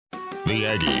The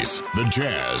Aggies, the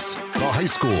Jazz, the high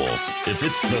schools. If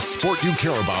it's the sport you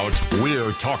care about,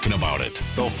 we're talking about it.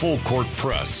 The Full Court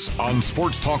Press on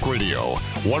Sports Talk Radio,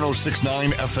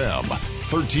 106.9 FM,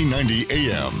 1390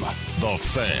 AM. The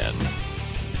Fan.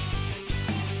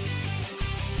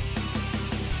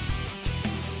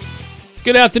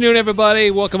 Good afternoon, everybody.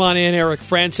 Welcome on in. Eric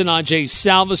Frandsen Ajay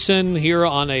Salvesen here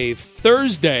on a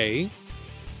Thursday.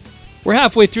 We're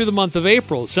halfway through the month of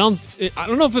April. I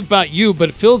don't know if it's about you, but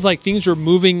it feels like things are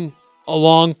moving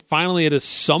along finally at a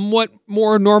somewhat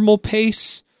more normal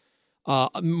pace.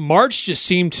 March just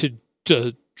seemed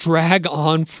to drag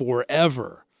on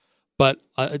forever. But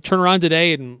I turned around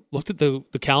today and looked at the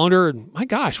calendar, and my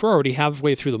gosh, we're already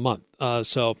halfway through the month.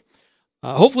 So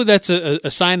hopefully that's a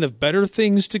sign of better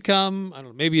things to come. I don't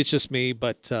know, maybe it's just me,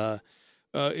 but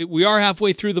we are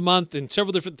halfway through the month and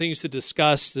several different things to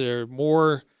discuss. There are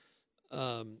more,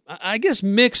 I guess,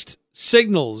 mixed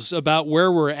signals about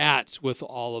where we're at with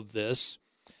all of this.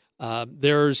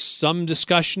 There's some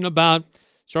discussion about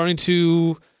starting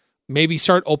to maybe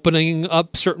start opening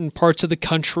up certain parts of the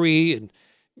country and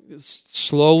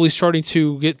slowly starting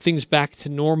to get things back to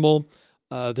normal.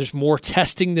 There's more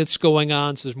testing that's going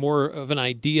on, so there's more of an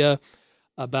idea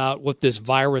about what this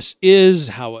virus is,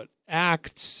 how it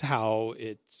acts, how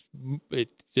it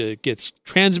gets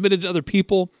transmitted to other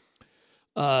people.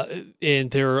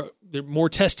 And there more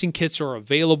testing kits are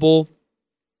available,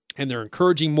 and they're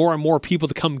encouraging more and more people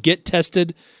to come get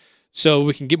tested so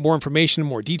we can get more information and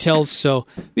more details. So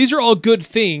these are all good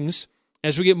things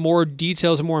as we get more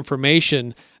details and more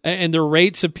information, and the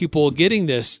rates of people getting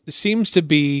this seems to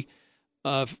be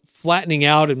flattening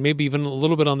out and maybe even a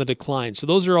little bit on the decline. So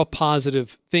those are all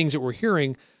positive things that we're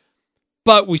hearing,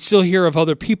 but we still hear of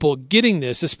other people getting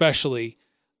this, especially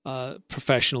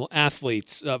professional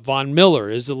athletes. Von Miller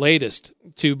is the latest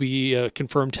to be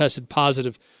confirmed tested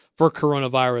positive for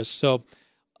coronavirus. So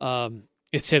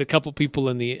it's hit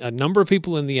a number of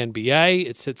people in the NBA.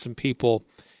 It's hit some people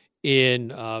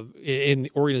in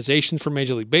organizations for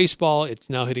Major League Baseball. It's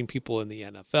now hitting people in the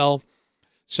NFL.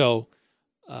 So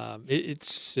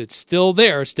it's still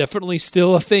there. It's definitely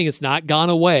still a thing. It's not gone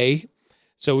away.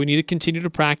 So we need to continue to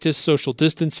practice social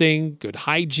distancing, good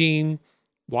hygiene,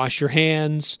 wash your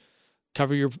hands,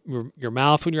 cover your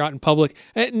mouth when you're out in public.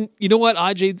 And you know what,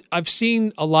 Ajay? I've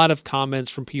seen a lot of comments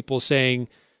from people saying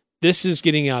this is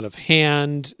getting out of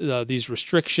hand. These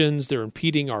restrictions, they're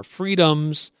impeding our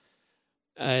freedoms.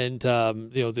 And,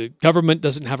 the government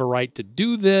doesn't have a right to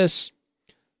do this.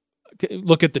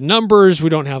 Look at the numbers. We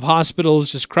don't have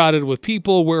hospitals just crowded with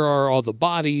people. Where are all the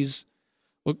bodies?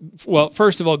 Well,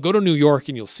 first of all, go to New York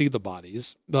and you'll see the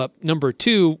bodies. But number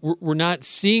two, we're not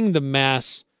seeing the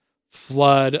mass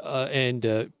flood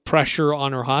and pressure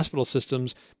on our hospital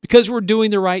systems because we're doing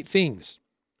the right things.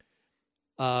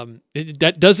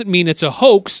 That doesn't mean it's a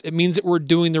hoax. It means that we're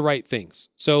doing the right things.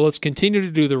 So let's continue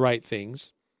to do the right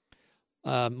things.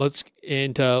 Let's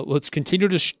continue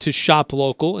to shop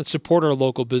local and support our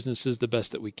local businesses the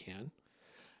best that we can.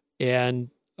 And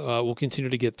we'll continue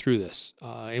to get through this,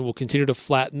 and we'll continue to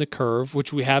flatten the curve,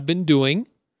 which we have been doing.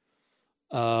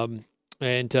 And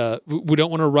we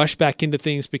don't want to rush back into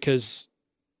things because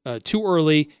too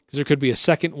early, because there could be a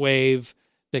second wave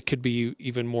that could be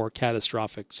even more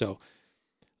catastrophic. So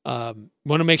we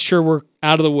want to make sure we're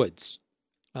out of the woods.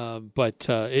 But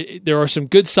there are some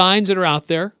good signs that are out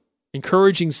there,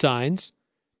 encouraging signs,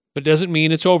 but it doesn't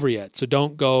mean it's over yet. So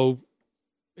don't go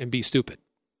and be stupid.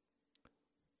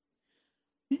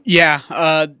 Yeah,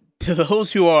 to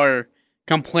those who are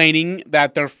complaining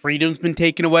that their freedom's been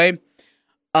taken away,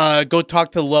 go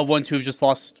talk to the loved ones who have just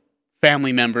lost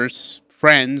family members,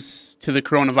 friends to the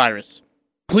coronavirus.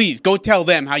 Please go tell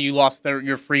them how you lost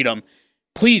your freedom.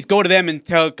 Please go to them and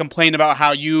complain about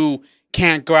how you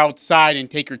can't go outside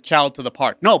and take your child to the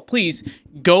park. No, please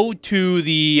go to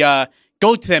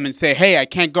them and say, hey, I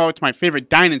can't go out to my favorite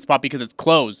dining spot because it's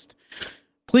closed.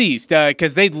 Please,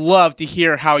 because they'd love to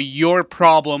hear how your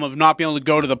problem of not being able to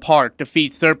go to the park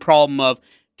defeats their problem of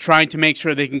trying to make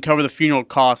sure they can cover the funeral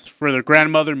costs for their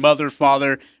grandmother, mother,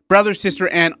 father, brother, sister,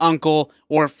 aunt, uncle,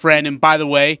 or friend. And by the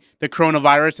way, the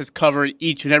coronavirus has covered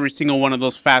each and every single one of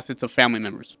those facets of family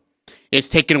members. It's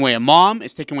taken away a mom,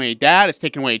 it's taken away a dad, it's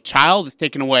taken away a child, it's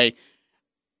taken away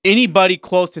anybody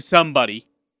close to somebody.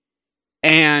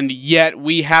 And yet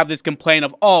we have this complaint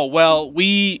of, oh, well,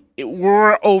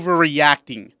 we're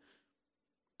overreacting.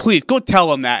 Please go tell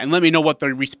them that and let me know what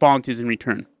the response is in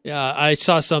return. Yeah, I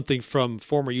saw something from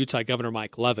former Utah Governor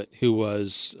Mike Leavitt, who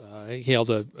he held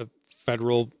a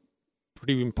federal,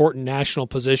 pretty important national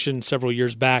position several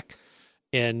years back,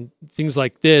 and things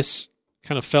like this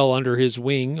kind of fell under his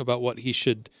wing about what he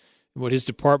should and what his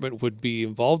department would be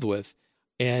involved with.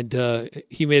 And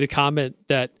he made a comment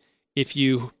that if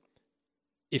you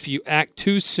act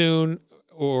too soon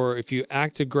or if you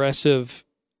act aggressive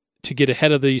to get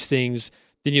ahead of these things,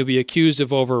 then you'll be accused of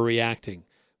overreacting.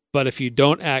 But if you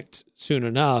don't act soon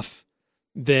enough,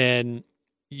 then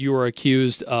you are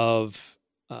accused of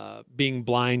being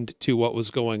blind to what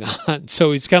was going on.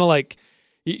 So it's kind of like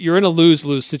you're in a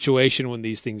lose-lose situation when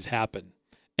these things happen.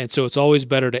 And so it's always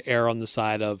better to err on the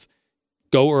side of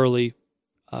go early,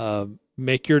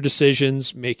 make your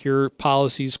decisions, make your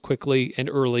policies quickly and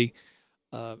early.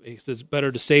 It's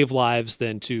better to save lives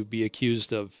than to be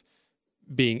accused of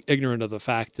being ignorant of the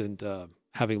fact and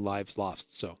having lives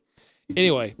lost. So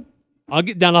anyway, I'll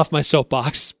get down off my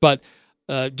soapbox, but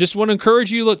just want to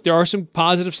encourage you. Look, there are some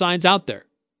positive signs out there.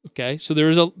 Okay, so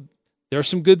there are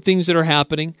some good things that are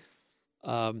happening,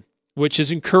 which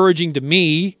is encouraging to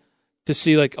me to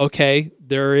see, like, okay,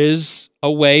 there is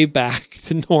a way back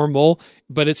to normal,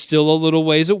 but it's still a little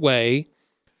ways away.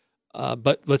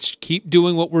 But let's keep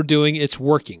doing what we're doing. It's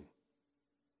working.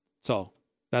 So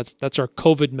that's our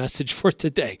COVID message for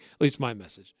today, at least my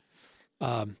message.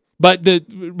 But the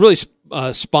really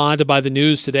spawned by the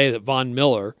news today that Von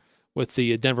Miller with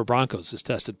the Denver Broncos has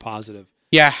tested positive.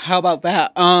 Yeah, how about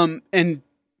that? And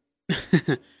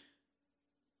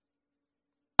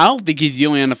I don't think he's the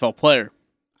only NFL player.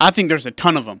 I think there's a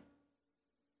ton of them.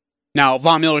 Now,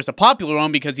 Von Miller's a popular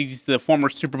one because he's the former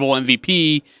Super Bowl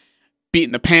MVP,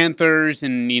 beating the Panthers,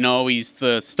 and, he's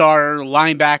the star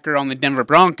linebacker on the Denver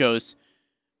Broncos.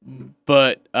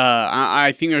 But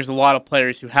I think there's a lot of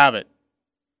players who have it.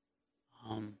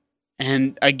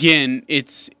 And again,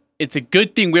 it's a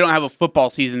good thing we don't have a football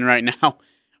season right now,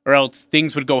 or else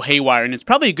things would go haywire. And it's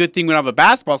probably a good thing we don't have a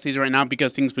basketball season right now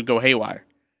because things would go haywire.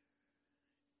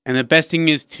 And the best thing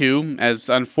is, too, as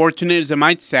unfortunate as it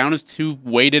might sound, is to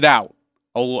wait it out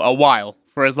a while,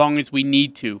 for as long as we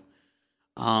need to.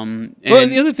 And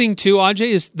the other thing, too, Ajay,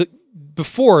 is that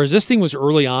before, as this thing was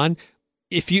early on,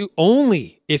 if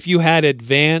you had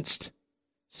advanced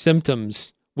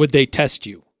symptoms, would they test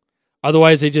you?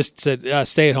 Otherwise, they just said,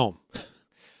 stay at home.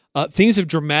 Things have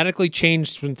dramatically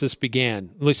changed since this began,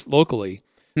 at least locally.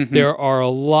 Mm-hmm. There are a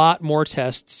lot more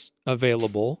tests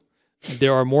available.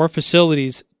 There are more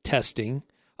facilities testing.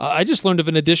 I just learned of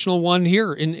an additional one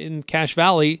here in Cache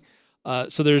Valley.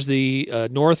 So there's the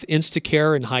North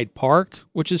Instacare in Hyde Park,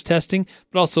 which is testing,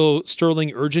 but also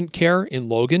Sterling Urgent Care in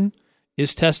Logan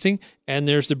is testing, and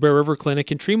there's the Bear River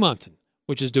Clinic in Tremonton,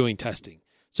 which is doing testing.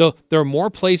 So there are more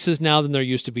places now than there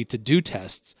used to be to do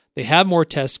tests. They have more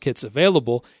test kits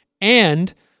available,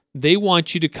 and they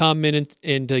want you to come in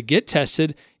and to get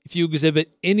tested if you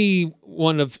exhibit any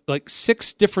one of like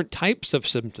 6 different types of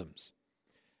symptoms.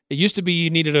 It used to be you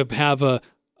needed to have a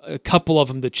couple of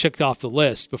them that checked off the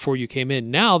list before you came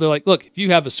in. Now they're like, look, if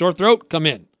you have a sore throat, come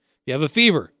in. If you have a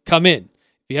fever, come in.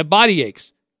 If you have body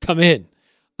aches, come in.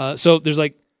 So there's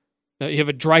like, you have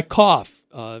a dry cough,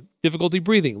 difficulty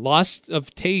breathing, loss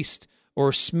of taste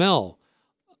or smell,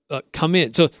 come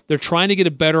in. So they're trying to get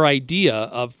a better idea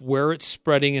of where it's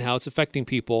spreading and how it's affecting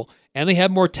people, and they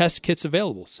have more test kits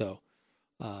available. So,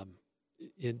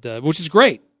 which is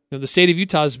great. The state of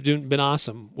Utah has been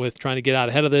awesome with trying to get out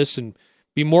ahead of this and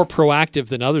be more proactive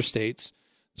than other states.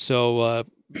 So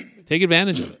take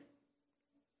advantage of it.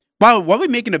 Wow, why are we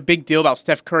making a big deal about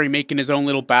Steph Curry making his own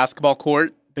little basketball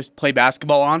court to play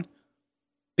basketball on?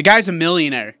 The guy's a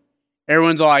millionaire.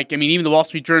 Everyone's like, even the Wall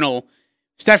Street Journal,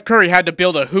 Steph Curry had to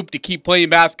build a hoop to keep playing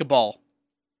basketball.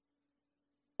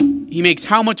 He makes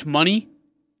how much money?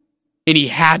 And he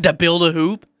had to build a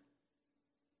hoop?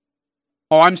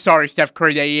 Oh, I'm sorry, Steph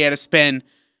Curry, that you had to spend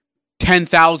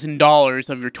 $10,000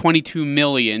 of your $22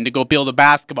 million to go build a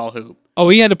basketball hoop. Oh,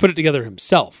 he had to put it together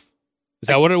himself. Is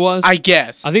that what it was? I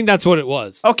guess. I think that's what it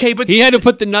was. Okay, but he had to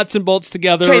put the nuts and bolts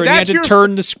together, and he had to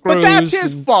turn the screws. But that's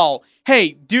his fault.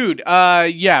 Hey, dude,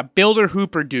 builder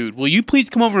hooper dude, will you please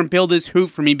come over and build this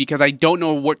hoop for me because I don't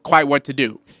know quite what to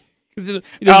do. Because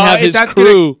he doesn't have his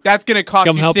crew. That's going to cost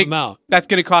come you help him out. That's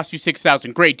going to cost you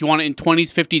 $6,000. Great. Do you want it in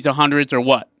 20s, 50s, or 100s, or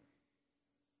what?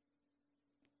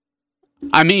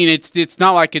 It's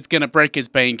not like it's going to break his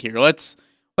bank here. Let's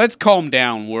calm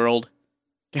down, world.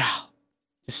 Yeah.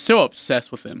 Just so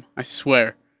obsessed with him, I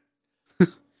swear.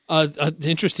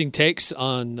 Interesting takes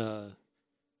on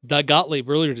Doug Gottlieb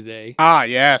earlier today. Ah,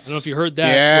 yes. I don't know if you heard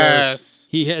that. Yes.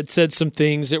 He had said some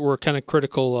things that were kind of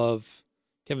critical of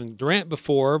Kevin Durant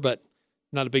before, but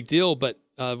not a big deal. But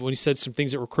when he said some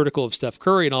things that were critical of Steph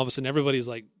Curry, and all of a sudden everybody's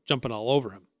like jumping all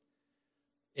over him.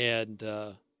 And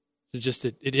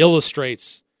it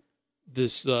illustrates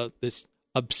this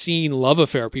obscene love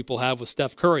affair people have with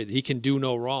Steph Curry, that he can do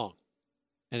no wrong.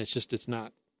 and it's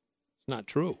not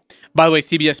true. By the way,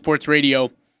 CBS Sports Radio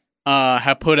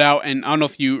have put out, and I don't know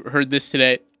if you heard this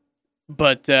today,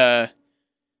 but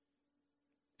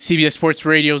CBS Sports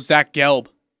Radio's Zach Gelb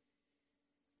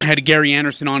had Gary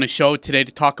Anderson on his show today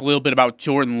to talk a little bit about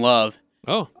Jordan Love.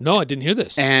 Oh, no, I didn't hear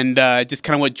this. And just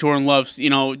kind of what Jordan Love's,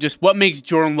 just what makes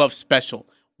Jordan Love special.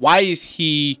 Why is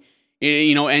he,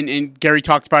 and Gary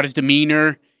talks about his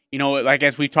demeanor, like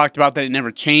as we've talked about, that it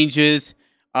never changes,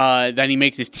 that he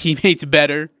makes his teammates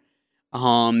better,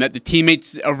 that the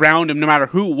teammates around him, no matter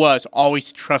who it was,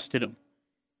 always trusted him.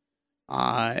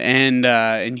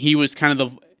 And he was kind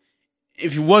of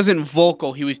if he wasn't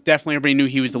vocal, he was definitely, everybody knew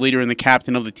he was the leader and the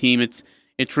captain of the team. It's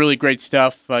really great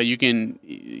stuff.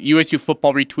 USU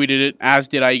Football retweeted it, as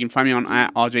did I. You can find me on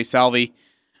Ajay Salvesen.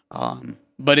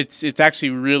 But it's actually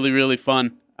really, really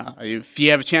fun. If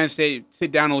you have a chance to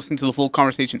sit down and listen to the full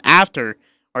conversation after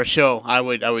our show, I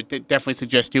would definitely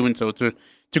suggest doing so. It's a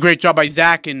great job by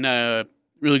Zach and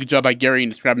really good job by Gary in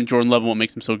describing Jordan Love and what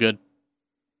makes him so good.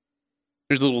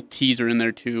 There's a little teaser in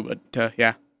there too, but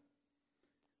yeah.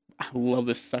 I love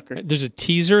this sucker. There's a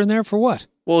teaser in there for what?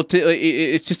 Well,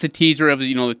 it's just a teaser of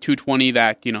the 2:20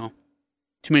 that 2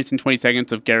 minutes and 20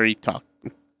 seconds of Gary talk.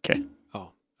 Okay.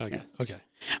 Oh, okay, yeah. Okay.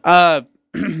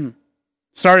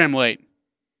 Sorry I'm late.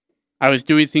 I was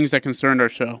doing things that concerned our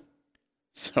show,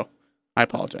 so I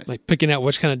apologize. Like picking out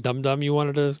which kind of dum-dum you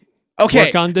wanted to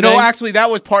work on today? No, actually,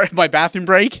 that was part of my bathroom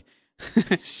break.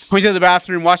 Went to the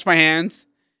bathroom, washed my hands,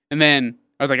 and then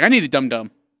I was like, I need a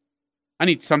dum-dum. I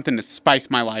need something to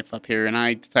spice my life up here, and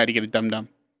I decided to get a dum-dum.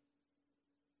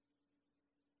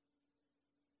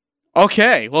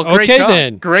 Okay, well, great talk.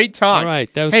 Then. Great talk. All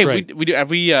right, that was great. Hey, we do. Have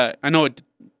we? I know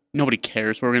nobody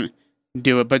cares. We're gonna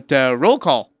do it, but roll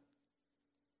call.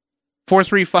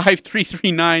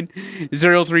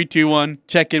 435-339-0321.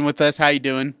 Check in with us. How you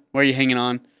doing? Where are you hanging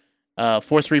on?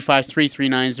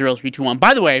 435-339-0321.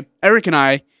 By the way, Eric and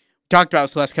I talked about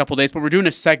this the last couple of days, but we're doing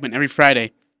a segment every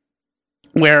Friday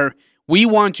where we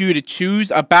want you to choose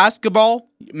a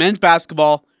men's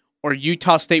basketball, or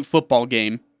Utah State football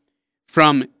game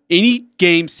from any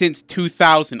game since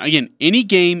 2000. Again, any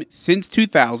game since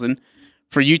 2000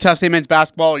 for Utah State men's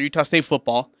basketball or Utah State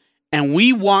football, and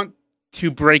we want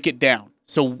to break it down.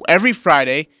 So every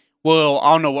Friday,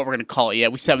 I don't know what we're going to call it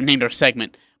yet. We still haven't named our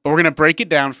segment, but we're going to break it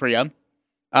down for you.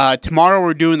 Tomorrow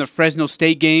we're doing the Fresno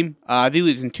State game. I think it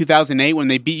was in 2008 when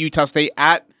they beat Utah State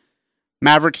at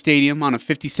Maverick Stadium on a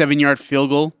 57-yard field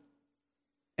goal,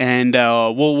 and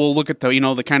we'll look at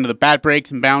the kind of the bad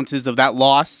breaks and bounces of that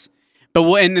loss. But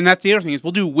and that's the other thing is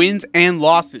we'll do wins and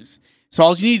losses. So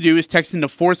all you need to do is text into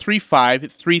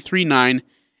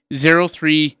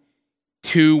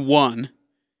 435-339-0321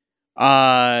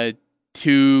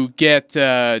 to get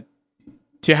to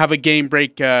have a game a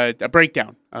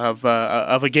breakdown of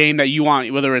a game that you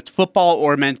want, whether it's football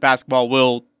or men's basketball.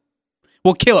 We'll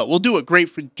kill it. We'll do a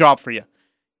great job for you.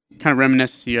 Kind of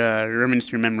reminisce your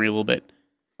memory a little bit.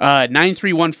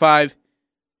 9315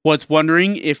 was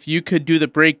wondering if you could do the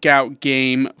breakout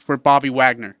game for Bobby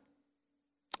Wagner.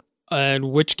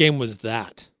 And which game was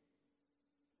that?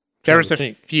 There was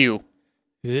a few.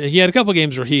 He had a couple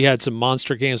games where he had some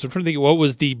monster games. I'm trying to think, what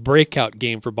was the breakout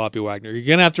game for Bobby Wagner? You're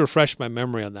going to have to refresh my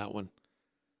memory on that one.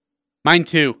 Mine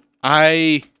too.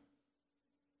 I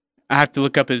have to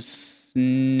look up his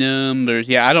numbers.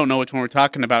 Yeah, I don't know which one we're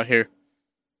talking about here.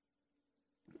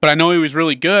 But I know he was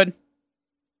really good.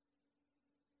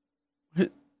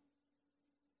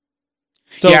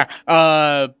 So,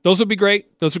 yeah, those would be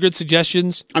great. Those are good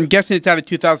suggestions. I'm guessing it's out of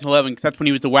 2011 because that's when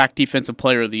he was the WAC Defensive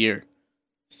Player of the Year.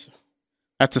 So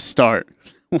that's a start.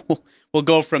 We'll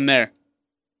go from there.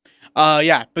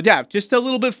 Just a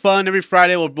little bit fun. Every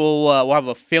Friday we'll have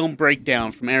a film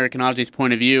breakdown from Eric and Ajay's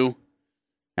point of view.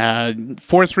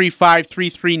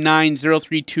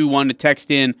 435-339-0321 to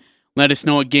text in. Let us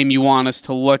know what game you want us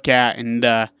to look at,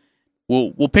 and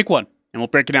we'll pick one. And we'll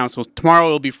break it down. So tomorrow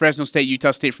it'll be Fresno State,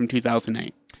 Utah State from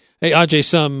 2008. Hey, Ajay,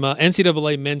 some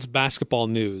NCAA men's basketball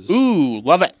news. Ooh,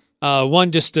 love it.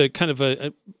 One, just kind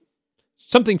of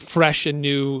something fresh and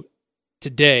new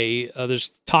today.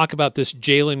 There's talk about this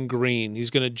Jalen Green. He's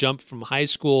going to jump from high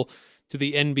school to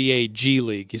the NBA G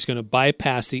League. He's going to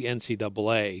bypass the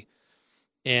NCAA.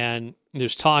 And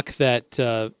there's talk that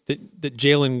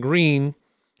Jalen Green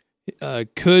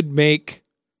could make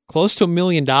close to $1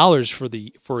 million for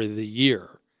the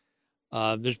year.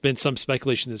 There's been some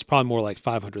speculation that's probably more like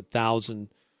 $500,000.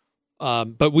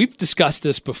 But we've discussed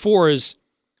this before. Is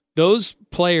those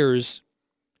players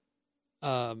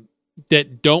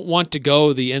that don't want to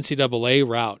go the NCAA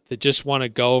route, that just want to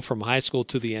go from high school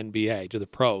to the NBA, to the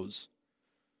pros,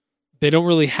 they don't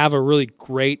really have a really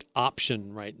great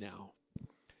option right now.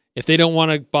 If they don't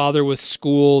want to bother with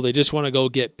school, they just want to go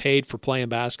get paid for playing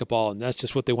basketball, and that's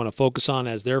just what they want to focus on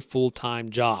as their full-time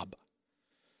job.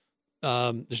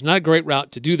 There's not a great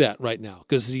route to do that right now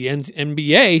because the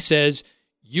NBA says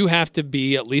you have to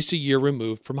be at least a year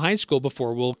removed from high school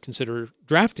before we'll consider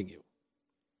drafting you.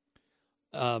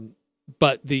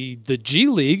 But the G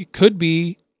League could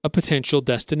be a potential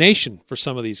destination for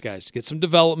some of these guys to get some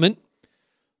development,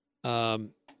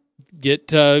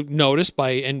 get noticed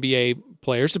by NBA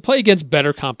players to play against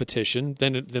better competition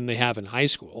than they have in high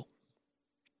school,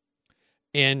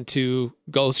 and to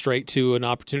go straight to an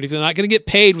opportunity. They're not going to get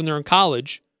paid when they're in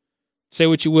college. Say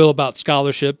what you will about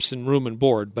scholarships and room and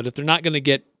board, but if they're not going to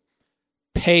get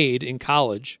paid in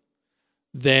college,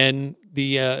 then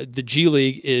the G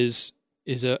League is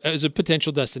a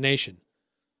potential destination.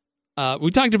 We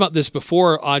talked about this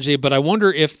before, Ajay, but I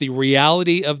wonder if the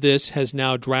reality of this has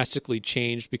now drastically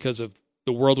changed because of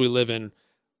the world we live in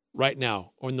right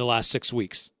now or in the last 6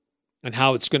 weeks and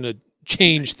how it's going to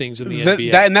change things in the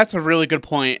NBA. And that's a really good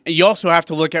point. You also have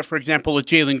to look at, for example, with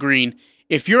Jalen Green,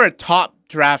 if you're a top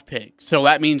draft pick, so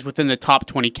that means within the top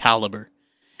 20 caliber,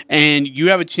 and you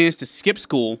have a chance to skip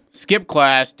school, skip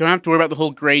class, don't have to worry about the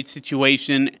whole grade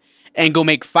situation, and go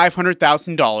make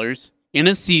 $500,000 in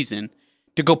a season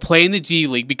to go play in the G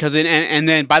League, because and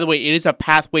then, by the way, it is a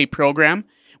pathway program,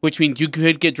 which means you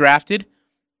could get drafted.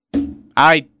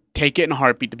 I take it in a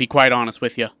heartbeat, to be quite honest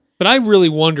with you. But I really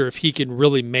wonder if he can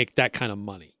really make that kind of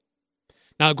money.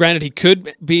 Now, granted, he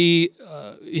could be,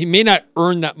 he may not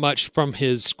earn that much from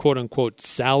his quote-unquote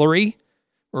salary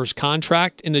or his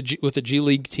contract with a G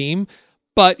League team,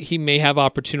 but he may have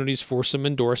opportunities for some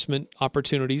endorsement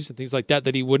opportunities and things like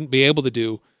that he wouldn't be able to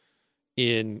do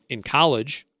in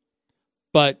college.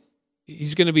 But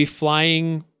he's going to be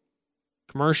flying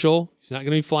commercial. He's not going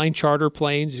to be flying charter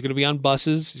planes. He's going to be on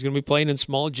buses. He's going to be playing in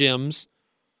small gyms.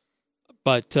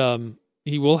 But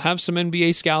he will have some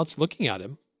NBA scouts looking at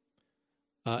him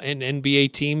and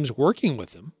NBA teams working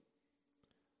with him.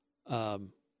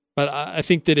 But I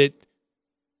think that it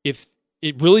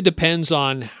really depends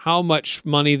on how much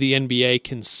money the NBA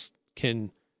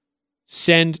can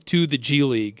send to the G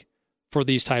League for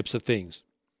these types of things.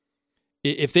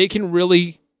 If they can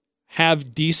really have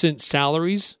decent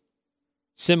salaries,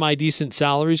 semi-decent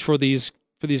salaries for these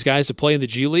guys to play in the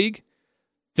G League,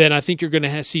 then I think you're going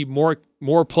to see more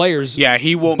players. Yeah,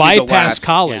 he won't bypass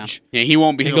college. Yeah, he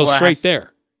won't be and the go last. Straight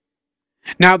there.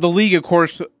 Now the league, of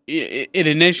course, it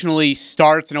initially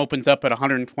starts and opens up at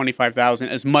 $125,000,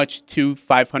 as much to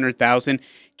 $500,000.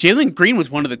 Jalen Green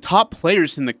was one of the top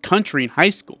players in the country in high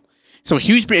school. So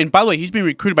and by the way, he's been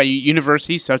recruited by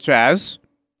universities such as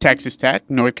Texas Tech,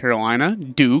 North Carolina,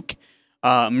 Duke,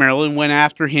 Maryland went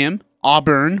after him.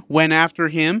 Auburn went after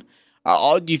him.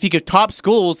 You think of top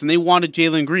schools, and they wanted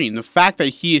Jalen Green. The fact that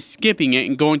he is skipping it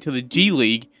and going to the G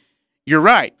League, you're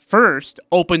right. First,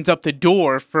 opens up the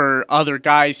door for other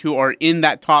guys who are in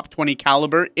that top 20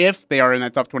 caliber, if they are in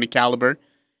that top 20 caliber,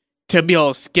 to be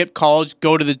able to skip college,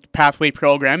 go to the pathway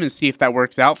program, and see if that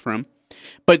works out for him.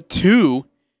 But two,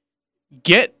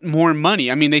 get more money.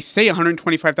 I mean, they say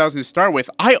 $125,000 to start with.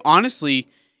 I honestly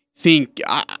think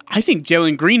I think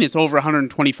Jalen Green is over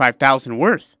 $125,000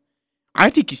 worth. I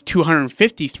think he's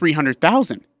 $250,000,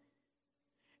 $300,000.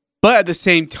 But at the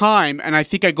same time, and I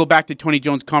think I go back to Tony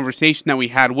Jones' conversation that we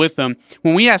had with him,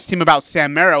 when we asked him about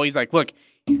Sam Merrill, he's like, look,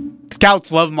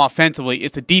 scouts love him offensively.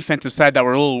 It's the defensive side that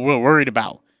we're a little worried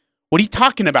about. What are you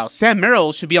talking about? Sam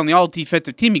Merrill should be on the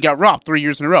all-defensive team. He got robbed 3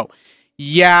 years in a row.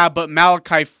 Yeah, but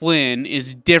Malachi Flynn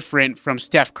is different from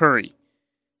Steph Curry.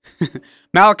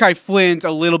 Malachi Flynn's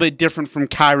a little bit different from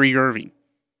Kyrie Irving.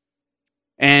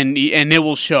 And it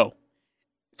will show.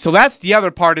 So that's the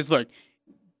other part is, look,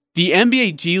 the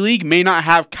NBA G League may not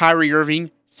have Kyrie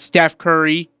Irving, Steph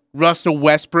Curry, Russell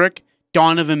Westbrook,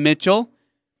 Donovan Mitchell,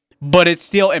 but it's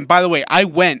still, and by the way, I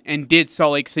went and did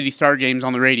Salt Lake City Star games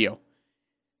on the radio,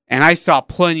 and I saw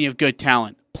plenty of good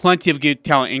talent,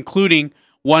 including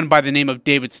one by the name of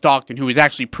David Stockton, who was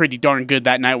actually pretty darn good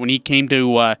that night when he came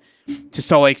to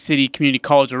Salt Lake City Community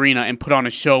College Arena and put on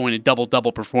a show in a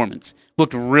double-double performance.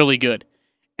 Looked really good.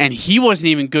 And he wasn't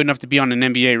even good enough to be on an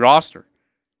NBA roster.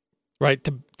 Right,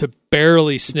 to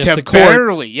barely sniff the court.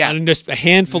 Barely, yeah. And just a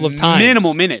handful of times.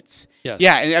 Minimal minutes. Yes.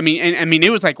 Yeah, I mean, it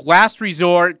was like last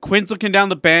resort. Quinn's looking down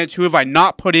the bench. Who have I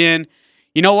not put in?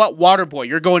 You know what? Waterboy,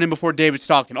 you're going in before David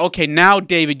Stockton. Okay, now,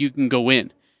 David, you can go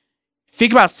in.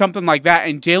 Think about something like that,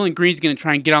 and Jalen Green's going to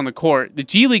try and get on the court. The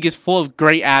G League is full of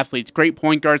great athletes, great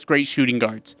point guards, great shooting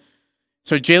guards.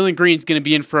 So Jalen Green's going to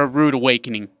be in for a rude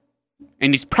awakening.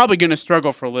 And he's probably going to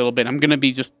struggle for a little bit. I'm going to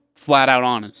be just flat out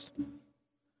honest.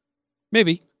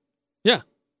 Maybe. Yeah.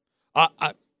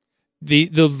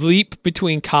 The leap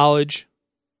between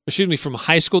from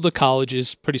high school to college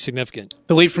is pretty significant.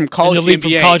 The leap from college and the leap to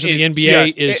the NBA from college to the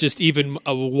NBA is just even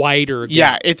a wider gap.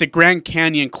 Yeah, it's a Grand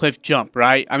Canyon cliff jump,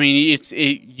 right? I mean,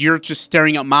 you're just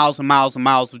staring at miles and miles and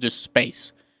miles of just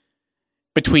space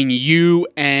between you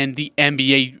and the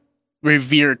NBA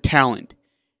revered talent.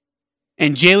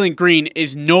 And Jalen Green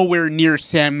is nowhere near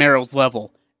Sam Merrill's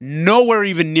level. Nowhere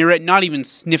even near it, not even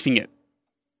sniffing it.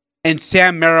 And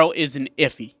Sam Merrill is an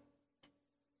iffy.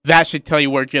 That should tell you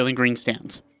where Jalen Green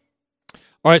stands.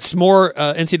 All right, some more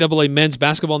NCAA men's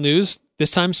basketball news, this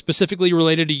time specifically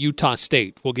related to Utah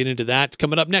State. We'll get into that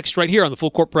coming up next right here on the Full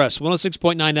Court Press,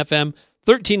 106.9 FM,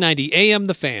 1390 AM,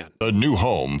 The Fan. A new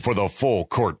home for the Full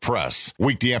Court Press.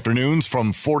 Weekday afternoons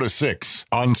from 4 to 6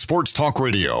 on Sports Talk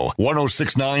Radio,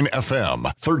 106.9 FM,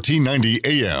 1390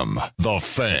 AM, The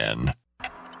Fan.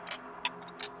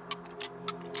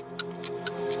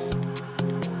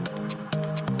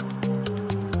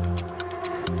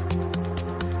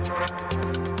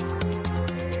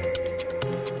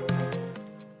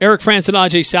 Eric Frandsen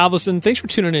Ajay Salvesen, thanks for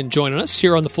tuning in and joining us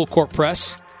here on the Full Court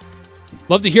Press.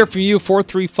 Love to hear from you,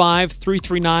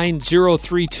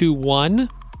 435-339-0321. If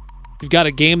you've got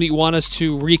a game that you want us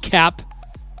to recap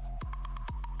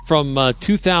from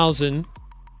 2000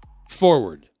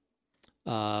 forward.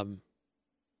 We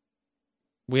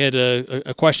had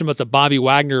a question about the Bobby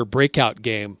Wagner breakout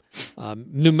game.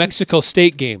 New Mexico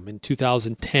State game in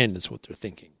 2010 is what they're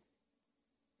thinking.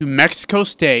 New Mexico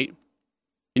State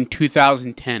in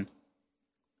 2010.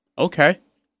 Okay.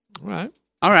 All right.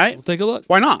 We'll take a look.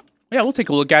 Why not? Yeah, we'll take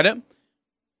a look at it.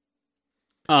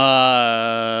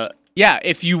 Yeah,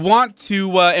 if you want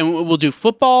to, and we'll do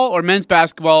football or men's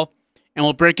basketball, and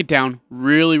we'll break it down.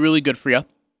 Really, really good for you.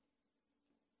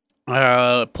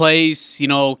 Plays,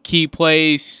 key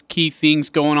plays, key things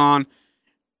going on,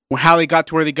 how they got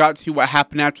to where they got to, what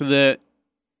happened after the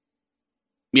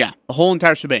whole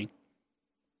entire shebang.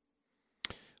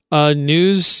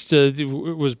 News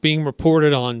was being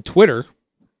reported on Twitter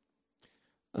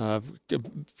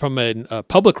from a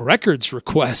public records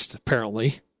request,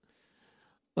 apparently.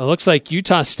 It looks like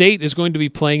Utah State is going to be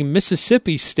playing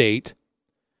Mississippi State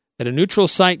at a neutral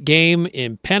site game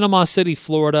in Panama City,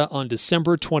 Florida on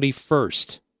December 21st.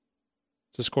 This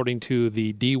is according to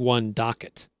the D1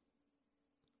 docket.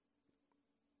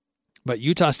 But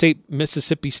Utah State,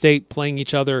 Mississippi State playing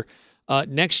each other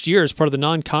next year as part of the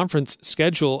non-conference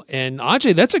schedule. And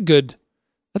Ajay, that's a good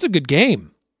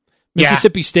game.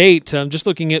 Mississippi State, I'm just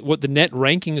looking at what the net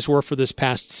rankings were for this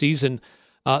past season.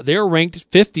 They were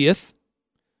ranked 50th.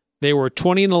 They were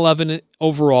 20-11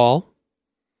 overall.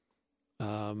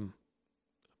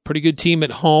 Pretty good team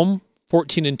at home,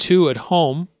 14-2 at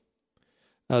home.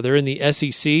 They're in the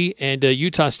SEC, and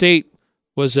Utah State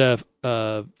was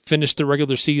finished the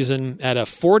regular season at a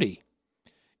 40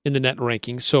 in the net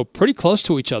rankings, so pretty close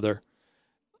to each other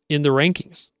in the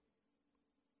rankings.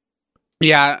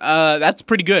 Yeah, that's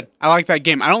pretty good. I like that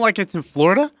game. I don't like it's in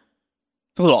Florida.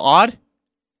 It's a little odd.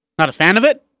 Not a fan of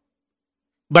it,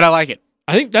 but I like it.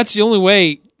 I think that's the only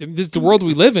way. It's the world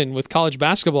we live in with college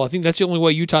basketball. I think that's the only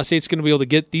way Utah State's going to be able to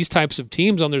get these types of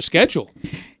teams on their schedule.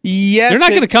 Yes, they're not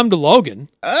going to come to Logan.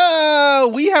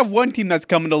 We have one team that's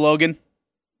coming to Logan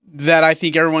that I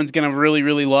think everyone's going to really,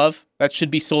 really love. That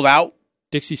should be sold out.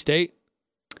 Dixie State?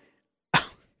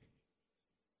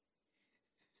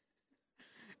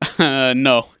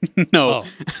 No. Oh.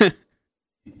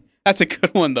 That's a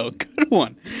good one, though. Good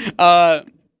one.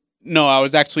 No, I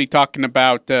was actually talking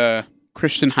about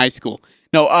Christian High School.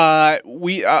 No,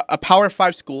 we a Power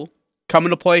 5 school coming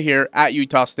to play here at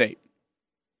Utah State.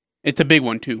 It's a big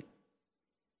one, too.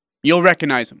 You'll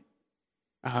recognize them.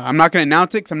 I'm not going to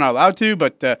announce it because I'm not allowed to,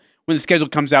 but when the schedule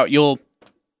comes out, you'll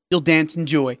dance in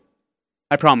joy.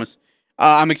 I promise.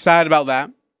 I'm excited about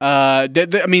that.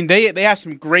 They have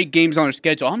some great games on their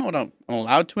schedule. I don't know what I'm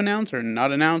allowed to announce or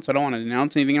not announce. I don't want to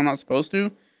announce anything I'm not supposed to.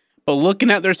 But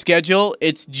looking at their schedule,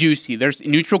 it's juicy. There's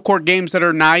neutral court games that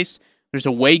are nice. There's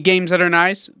away games that are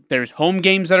nice. There's home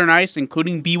games that are nice,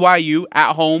 including BYU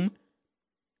at home,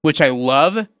 which I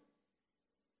love.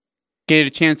 Get a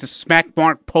chance to smack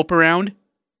Mark Pope around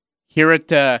here at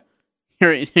the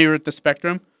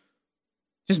Spectrum.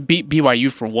 Just beat BYU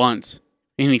for once.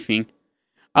 Anything.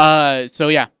 So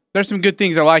yeah, there's some good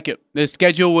things. I like it. The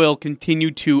schedule will continue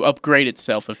to upgrade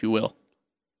itself, if you will.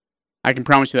 I can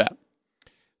promise you that.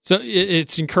 So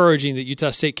it's encouraging that Utah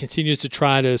State continues to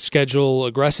try to schedule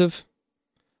aggressive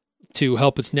to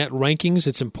help its net rankings.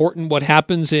 It's important what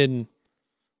happens in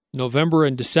November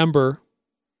and December,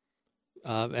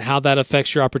 how that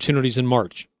affects your opportunities in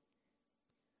March.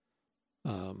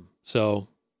 So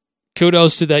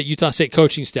kudos to that Utah State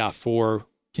coaching staff for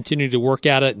continuing to work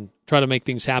at it and try to make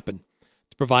things happen,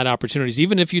 to provide opportunities,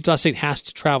 even if Utah State has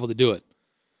to travel to do it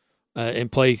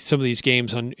and play some of these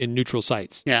games in neutral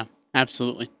sites. Yeah,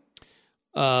 absolutely.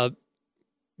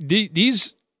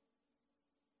 These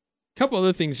couple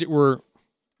other things that I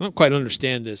don't quite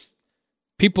understand this.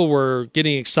 People were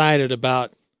getting excited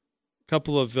about a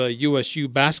couple of USU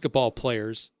basketball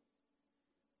players,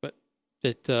 but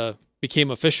that became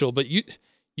official. But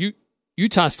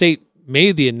Utah State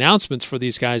made the announcements for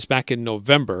these guys back in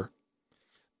November.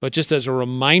 But just as a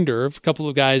reminder, a couple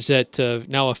of guys that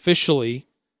now officially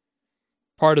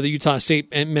part of the Utah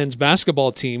State men's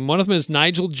basketball team. One of them is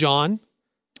Nigel John.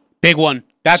 Big one.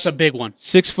 That's a big one.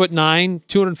 6'9",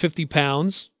 250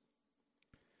 pounds.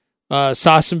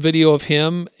 Saw some video of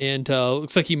him, and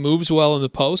looks like he moves well in the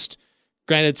post.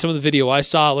 Granted, some of the video I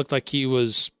saw looked like he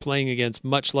was playing against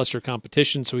much lesser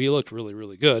competition, so he looked really,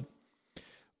 really good.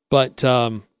 But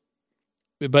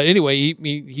anyway,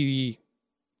 he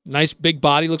nice big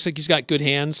body. Looks like he's got good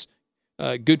hands,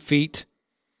 good feet.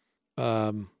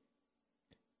 And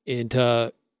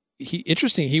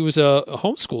interesting. He was a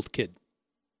homeschooled kid.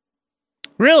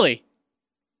 Really?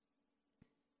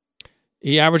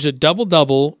 He averaged a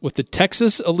double-double with the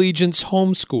Texas Allegiance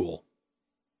Homeschool,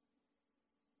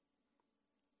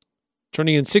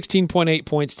 turning in 16.8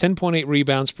 points, 10.8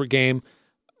 rebounds per game,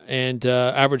 and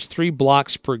averaged 3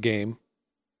 blocks per game.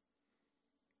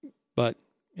 But,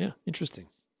 yeah, interesting.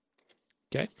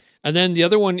 Okay. And then the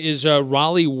other one is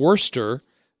Raleigh Worcester,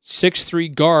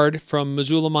 6'3" guard from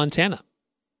Missoula, Montana.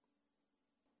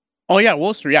 Oh, yeah,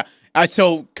 Worcester, yeah.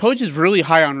 So Coach is really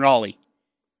high on Raleigh.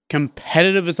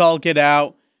 Competitive as all get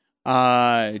out.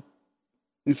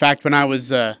 In fact, when I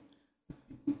was...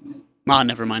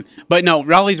 never mind. But no,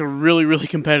 Raleigh's a really, really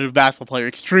competitive basketball player.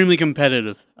 Extremely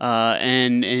competitive.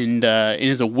 And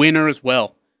is a winner as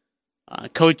well.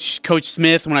 Coach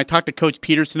Smith, when I talked to Coach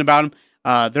Peterson about him,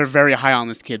 they're very high on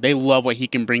this kid. They love what he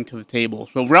can bring to the table.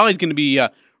 So Raleigh's going to be...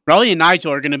 Raleigh and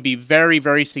Nigel are going to be very,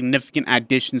 very significant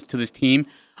additions to this team.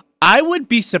 I would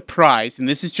be surprised, and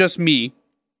this is just me,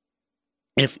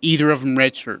 if either of them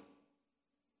redshirt.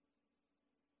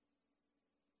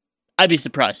 I'd be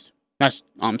surprised. That's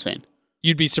all I'm saying.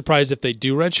 You'd be surprised if they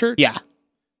do redshirt? Yeah.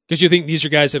 Because you think these are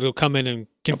guys that will come in and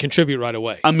can contribute right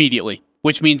away. Immediately,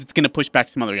 which means it's going to push back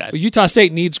some other guys. Well, Utah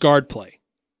State needs guard play.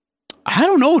 I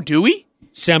don't know, do we?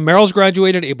 Sam Merrill's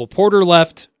graduated. Abel Porter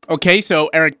left. Okay, so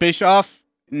Eric Bischoff,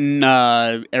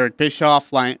 Liam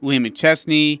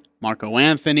McChesney, Marco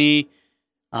Anthony,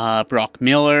 Brock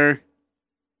Miller.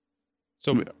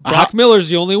 So Brock Miller's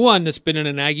the only one that's been in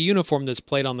an Aggie uniform that's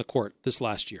played on the court this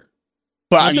last year.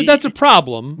 But that's a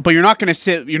problem. But you're not going to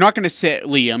sit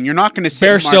Liam. You're not going to sit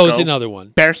Bairstow's another one.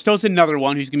 Bairstow's another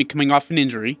one who's going to be coming off an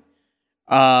injury.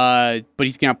 But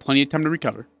he's going to have plenty of time to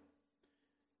recover.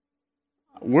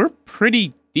 We're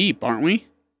pretty deep, aren't we?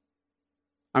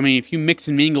 I mean, if you mix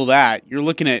and mingle that, you're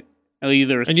looking at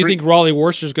either... And you think Raleigh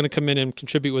Worcester's going to come in and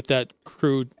contribute with that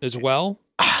crew as well?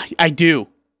 I do.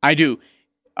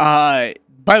 By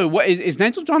the way, is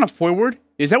Nigel John a forward?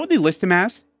 Is that what they list him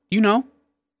as? Do you know?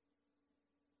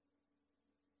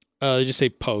 They just say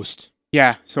post.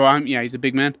 Yeah, so he's a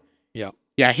big man. Yeah.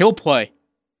 Yeah, he'll play.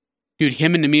 Dude,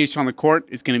 him and Nemish on the court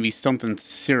is going to be something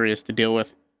serious to deal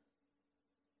with.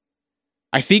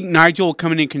 I think Nigel will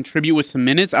come in and contribute with some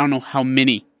minutes. I don't know how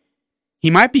many. He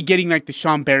might be getting like the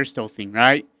Sean Bairstow thing,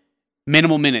 right?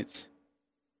 Minimal minutes.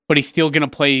 But he's still going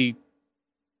to play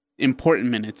important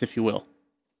minutes, if you will,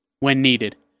 when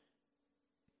needed.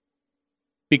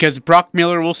 Because Brock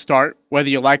Miller will start, whether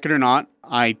you like it or not.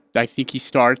 I think he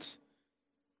starts.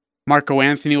 Marco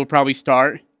Anthony will probably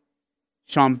start.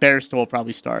 Sean Bairstow will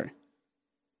probably start.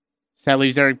 So that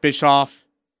leaves Eric Bischoff.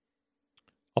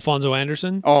 Alfonso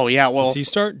Anderson? Oh, yeah. Well, does he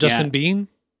start? Justin Bean?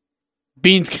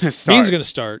 Bean's going to start. Bean's going to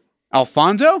start.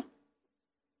 Alfonso?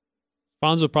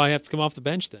 Alfonso will probably have to come off the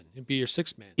bench then. He'd be your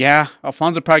sixth man. Yeah,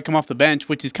 Alfonso will probably come off the bench,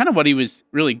 which is kind of what he was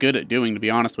really good at doing, to be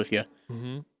honest with you.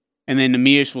 Mm-hmm. And then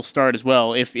Nemish will start as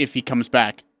well if he comes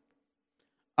back.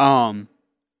 Yeah,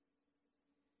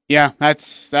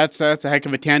 that's a heck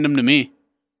of a tandem to me.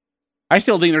 I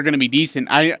still think they're going to be decent.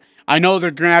 I know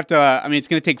they're going to have to. It's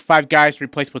going to take 5 guys to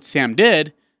replace what Sam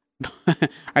did.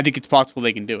 I think it's possible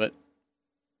they can do it.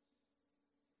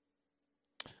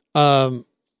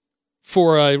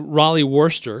 For Raleigh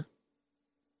Worcester.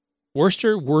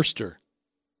 Worcester? I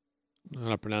don't know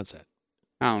how to pronounce that.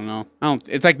 I don't know.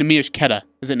 It's like Nemish Keta.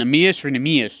 Is it Nemish or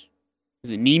Nemish?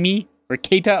 Is it Nemi or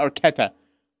Keta or Keta?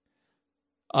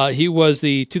 He was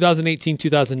the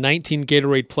 2018-2019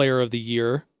 Gatorade Player of the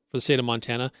Year for the state of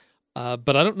Montana.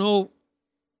 But I don't know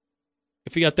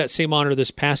if he got that same honor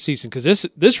this past season, because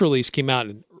this release came out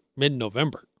in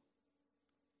mid-November.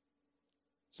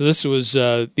 So this was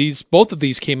both of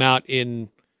these came out in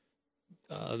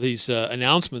these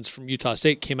announcements from Utah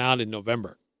State came out in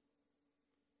November.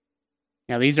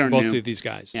 Yeah, these aren't both new. of these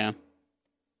guys. Yeah,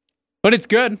 but it's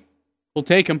good. We'll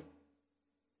take them.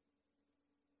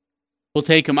 We'll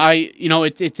take them.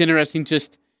 It's interesting.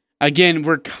 Just again,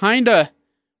 we're kind of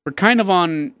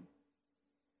on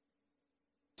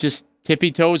just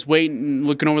tippy toes, waiting,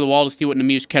 looking over the wall to see what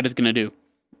Namish Ket is going to do.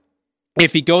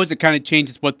 If he goes, it kind of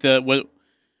changes what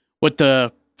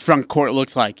the front court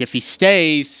looks like. If he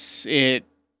stays, it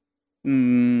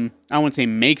I wouldn't say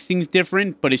makes things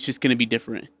different, but it's just going to be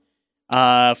different.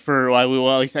 At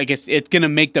least I guess it's going to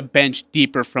make the bench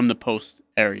deeper from the post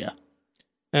area.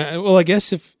 Well, I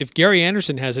guess if Gary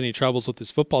Anderson has any troubles with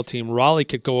his football team, Raleigh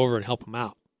could go over and help him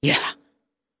out. Yeah.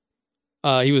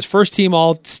 He was first team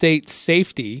All-State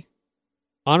safety,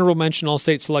 honorable mention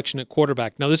All-State selection at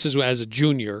quarterback. Now, this is as a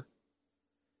junior.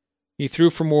 He threw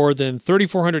for more than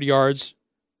 3,400 yards,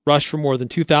 rushed for more than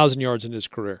 2,000 yards in his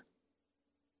career.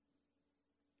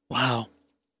 Wow.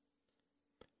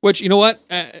 Which, you know what?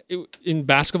 In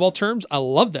basketball terms, I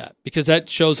love that because that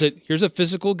shows that here's a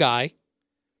physical guy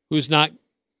who's not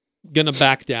going to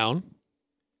back down,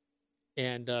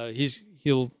 and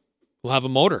he'll have a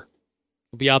motor.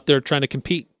 He'll be out there trying to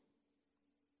compete.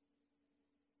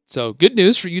 So good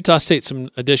news for Utah State. Some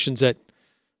additions that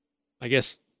I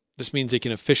guess this means they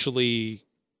can officially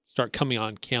start coming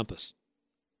on campus.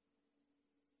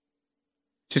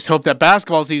 Just hope that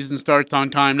basketball season starts on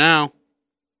time now.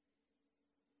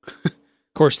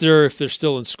 Of course, if they're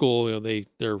still in school,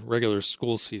 their regular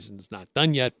school season is not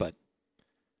done yet, but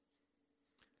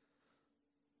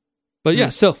yeah,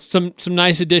 still some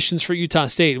nice additions for Utah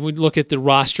State. We look at the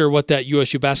roster, what that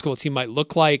USU basketball team might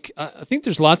look like. I think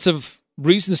there's lots of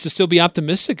reasons to still be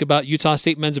optimistic about Utah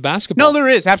State men's basketball. No, there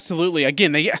is, absolutely.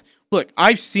 Again,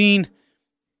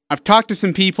 I've talked to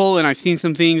some people and I've seen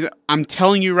some things. I'm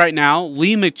telling you right now,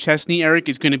 Lee McChesney, Eric,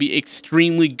 is going to be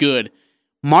extremely good.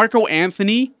 Marco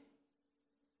Anthony,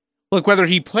 look, whether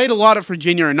he played a lot at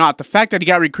Virginia or not, the fact that he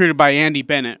got recruited by Andy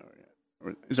Bennett,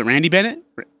 or is it Randy Bennett?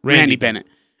 Randy Bennett.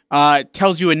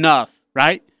 Tells you enough,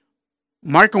 right?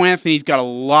 Marco Anthony's got a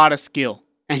lot of skill,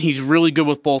 and he's really good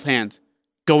with both hands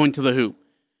going to the hoop.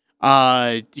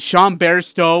 Sean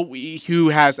Bairstow, who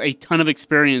has a ton of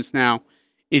experience now,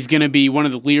 is going to be one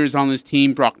of the leaders on this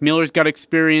team. Brock Miller's got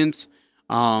experience.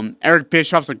 Eric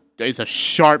Bischoff is a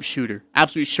sharpshooter,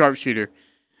 absolute sharpshooter.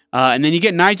 And then you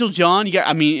get Nigel John.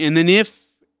 And then if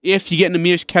you get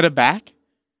Namish Keta back,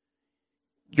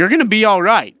 you're going to be all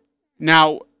right.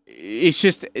 Now,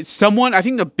 it's someone. I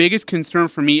think the biggest concern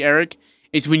for me, Eric,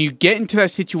 is when you get into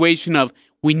that situation of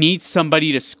we need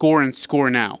somebody to score and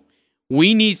score now.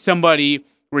 We need somebody.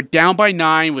 We're down by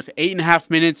 9 with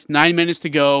 8.5 minutes, 9 minutes to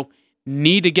go.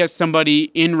 Need to get somebody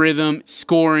in rhythm,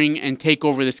 scoring, and take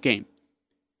over this game.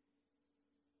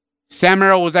 Sam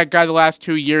Merrill was that guy the last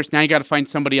 2 years. Now you got to find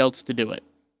somebody else to do it.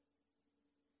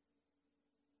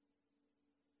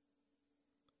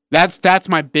 That's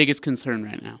my biggest concern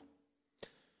right now.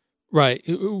 Right.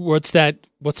 What's that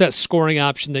scoring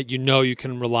option that you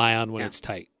can rely on when it's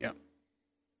tight? Yeah.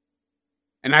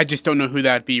 And I just don't know who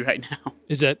that'd be right now.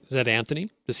 Is that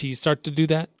Anthony? Does he start to do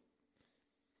that?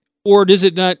 Or does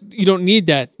it not? You don't need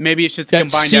that. Maybe it's just a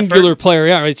combined singular effort. player.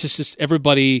 Yeah, right. It's just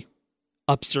everybody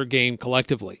ups their game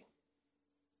collectively.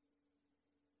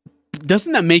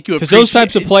 Doesn't that make you appreciate? Because those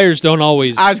types of players don't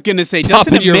always. I was going to say, pop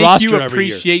doesn't into it your make roster you every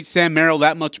year? appreciate Sam Merrill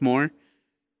that much more?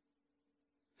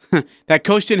 That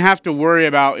coach didn't have to worry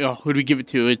about who do we give it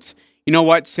to. It's, you know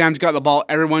what, Sam's got the ball.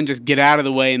 Everyone just get out of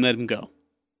the way and let him go.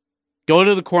 Go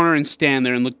to the corner and stand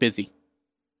there and look busy.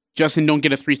 Justin, don't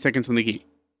get a 3 seconds on the key.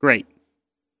 Great.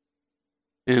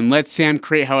 And let Sam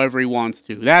create however he wants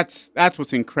to. That's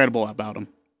what's incredible about him.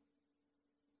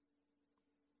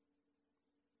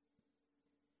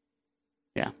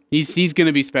 Yeah, he's going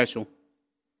to be special.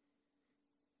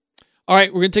 All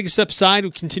right, we're going to take a step aside.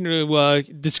 We'll continue to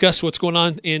discuss what's going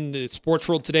on in the sports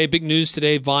world today. Big news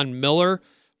today, Von Miller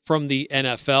from the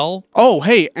NFL. Oh,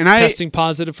 hey, and testing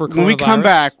positive for coronavirus. When we come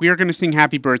back, we are going to sing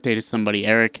happy birthday to somebody,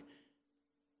 Eric.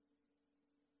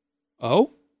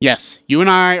 Oh? Yes, you and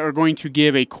I are going to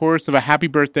give a chorus of a happy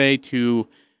birthday to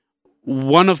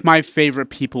one of my favorite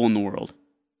people in the world.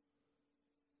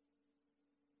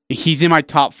 He's in my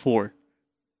top 4.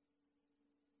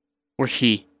 Or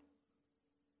she.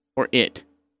 Or it.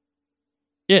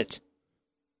 It. Is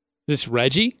this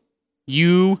Reggie?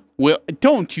 You will.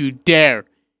 Don't you dare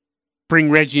bring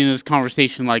Reggie into this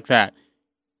conversation like that.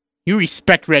 You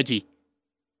respect Reggie.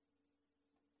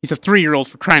 He's a 3-year-old,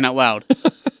 for crying out loud.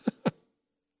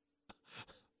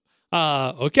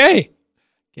 Okay.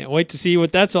 Can't wait to see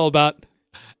what that's all about.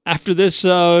 After this,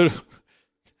 an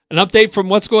update from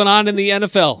what's going on in the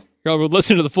NFL. We're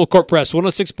listening to the Full Court Press,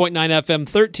 106.9 FM,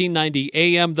 1390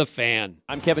 AM, The Fan.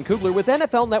 I'm Kevin Kugler with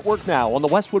NFL Network Now on the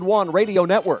Westwood One Radio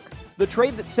Network. The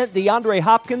trade that sent DeAndre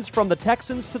Hopkins from the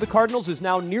Texans to the Cardinals is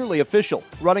now nearly official.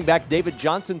 Running back David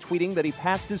Johnson tweeting that he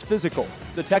passed his physical.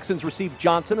 The Texans received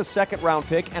Johnson, a second-round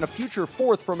pick, and a future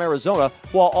fourth from Arizona,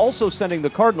 while also sending the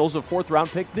Cardinals a fourth-round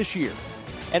pick this year.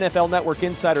 NFL Network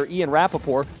insider Ian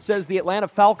Rappaport says the Atlanta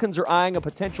Falcons are eyeing a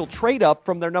potential trade-up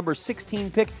from their number 16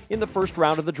 pick in the first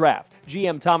round of the draft.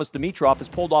 GM Thomas Dimitroff has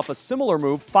pulled off a similar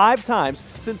move 5 times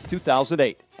since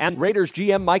 2008. And Raiders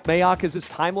GM Mike Mayock is as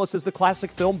timeless as the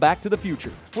classic film Back to the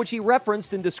Future, which he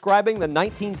referenced in describing the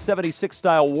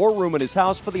 1976-style war room in his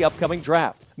house for the upcoming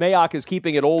draft. Mayock is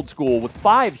keeping it old school with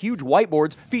 5 huge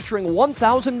whiteboards featuring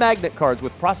 1,000 magnet cards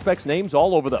with prospects' names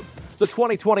all over them. The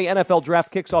 2020 NFL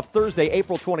Draft kicks off Thursday,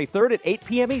 April 23rd at 8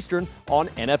 p.m. Eastern on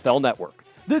NFL Network.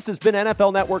 This has been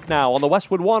NFL Network Now on the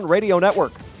Westwood One Radio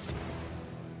Network.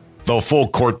 The Full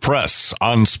Court Press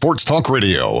on Sports Talk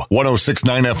Radio,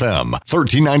 106.9 FM,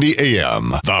 1390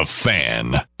 AM. The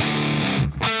Fan.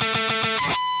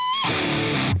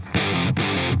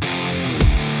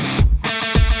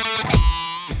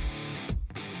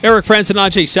 Eric Frandsen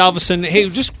Ajay Salvesen. Hey,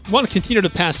 just want to continue to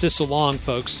pass this along,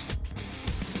 folks.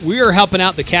 We are helping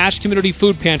out the Cache Community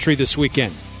Food Pantry this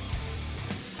weekend.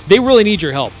 They really need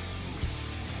your help.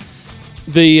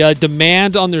 The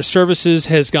demand on their services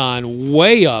has gone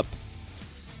way up,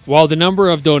 while the number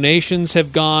of donations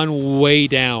have gone way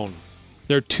down.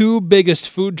 Their 2 biggest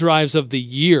food drives of the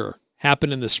year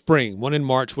happen in the spring, one in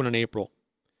March, one in April.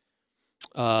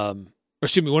 One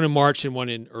in March and one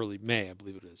in early May, I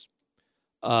believe it is.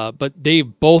 But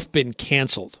they've both been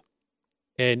canceled.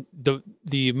 And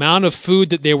the amount of food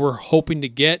that they were hoping to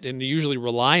get and they usually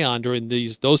rely on during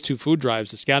those 2 food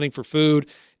drives, the Scouting for Food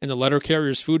and the Letter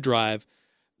Carriers Food Drive,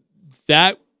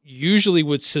 that usually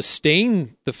would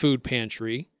sustain the food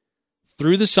pantry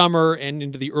through the summer and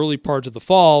into the early parts of the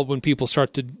fall when people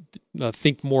start to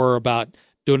think more about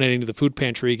donating to the food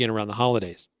pantry again around the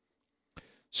holidays.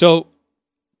 So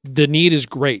the need is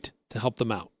great to help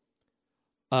them out.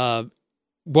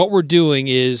 What we're doing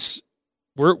is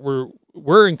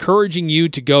we're encouraging you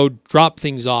to go drop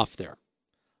things off there.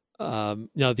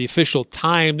 Now, the official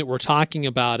time that we're talking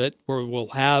about it, where we'll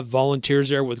have volunteers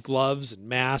there with gloves and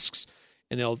masks,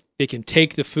 and they can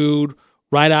take the food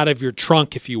right out of your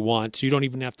trunk if you want, so you don't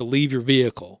even have to leave your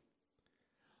vehicle.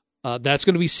 That's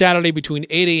going to be Saturday between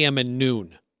 8 a.m. and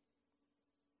noon.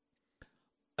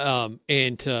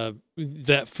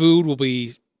 That food will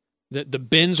be, the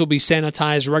bins will be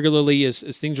sanitized regularly as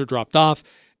things are dropped off.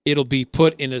 It'll be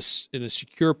put in a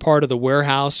secure part of the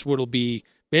warehouse where it'll be,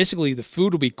 basically the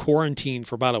food will be quarantined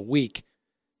for about a week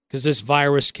because this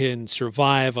virus can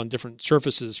survive on different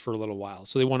surfaces for a little while.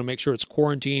 So they want to make sure it's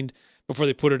quarantined before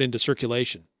they put it into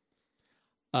circulation.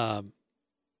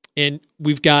 And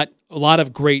we've got a lot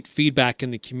of great feedback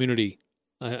in the community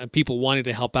and people wanting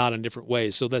to help out in different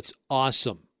ways. So that's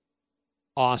awesome.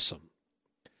 Awesome.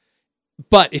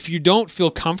 But if you don't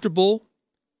feel comfortable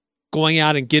going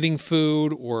out and getting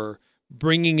food or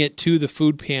bringing it to the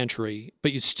food pantry,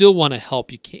 but you still want to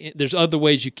help, there's other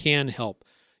ways you can help.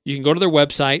 You can go to their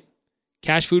website,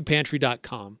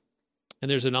 cachefoodpantry.com, and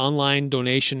there's an online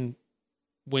donation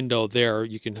window there.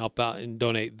 You can help out and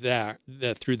donate that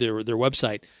through their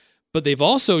website. But they've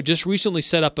also just recently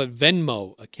set up a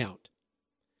Venmo account.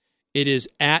 It is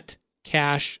at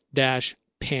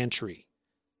cache-pantry.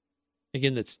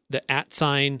 Again, that's the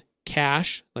 @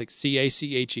 cache, like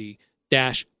CACHE,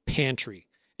 -pantry.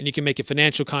 And you can make a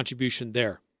financial contribution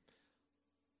there.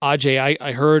 Ajay,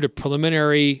 I heard a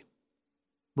preliminary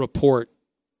report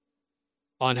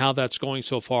on how that's going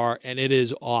so far, and it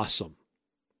is awesome.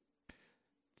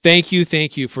 Thank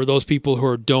you for those people who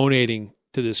are donating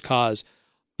to this cause.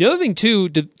 The other thing, too,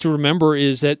 to remember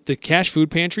is that the Cache Food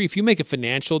Pantry, if you make a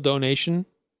financial donation,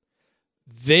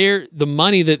 the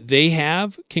money that they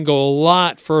have can go a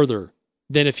lot further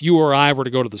than if you or I were to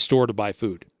go to the store to buy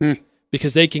food.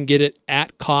 Because they can get it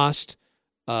at cost.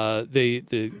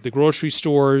 The grocery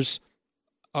stores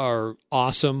are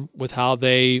awesome with how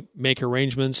they make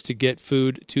arrangements to get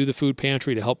food to the food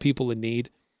pantry to help people in need.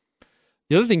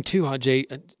 The other thing, too, Ajay,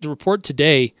 the report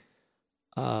today,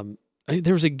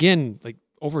 there was, again, like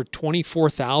over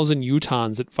 24,000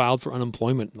 Utahns that filed for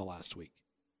unemployment in the last week.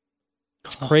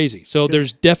 It's crazy. So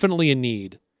there's definitely a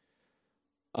need.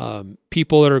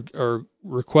 People that are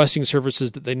requesting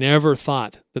services that they never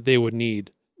thought that they would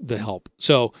need the help.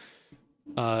 So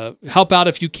help out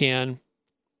if you can.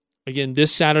 Again,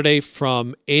 this Saturday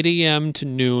from 8 a.m. to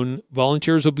noon,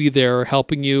 volunteers will be there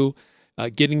helping you,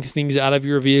 getting things out of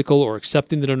your vehicle or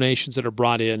accepting the donations that are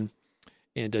brought in.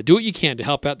 And do what you can to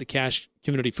help out the Cash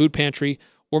Community Food Pantry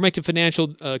or make a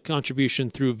financial contribution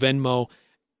through Venmo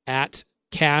at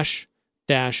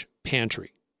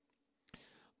Cash-Pantry.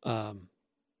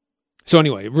 So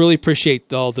anyway, really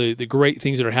appreciate all the great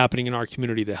things that are happening in our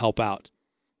community to help out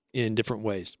in different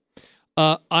ways.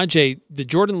 Ajay, the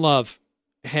Jordan Love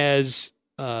has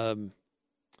been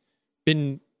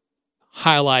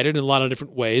highlighted in a lot of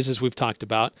different ways, as we've talked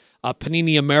about.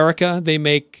 Panini America, they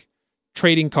make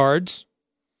trading cards,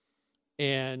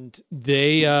 and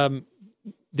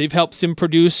they've helped him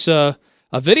produce a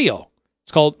video.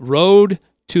 It's called Road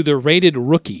to the Rated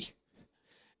Rookie.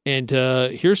 And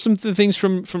here's some things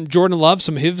from Jordan Love,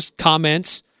 some of his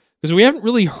comments, because we haven't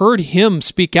really heard him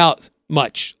speak out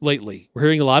much lately. We're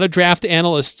hearing a lot of draft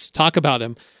analysts talk about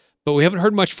him, but we haven't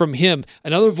heard much from him.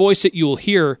 Another voice that you will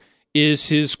hear is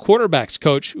his quarterbacks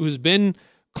coach, who's been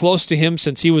close to him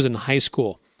since he was in high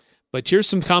school. But here's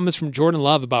some comments from Jordan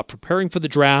Love about preparing for the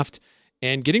draft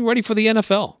and getting ready for the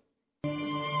NFL.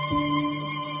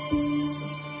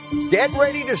 Get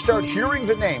ready to start hearing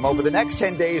the name over the next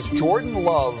 10 days, Jordan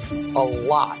Love, a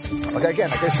lot. Okay, again,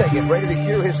 like I said, get ready to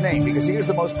hear his name because he is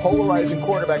the most polarizing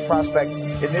quarterback prospect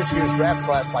in this year's draft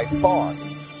class by far.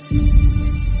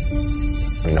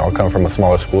 You know, I come from a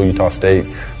smaller school, Utah State.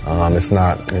 It's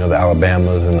not, the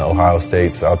Alabamas and the Ohio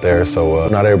States out there. So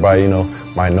not everybody,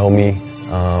 might know me,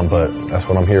 but that's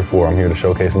what I'm here for. I'm here to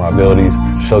showcase my abilities,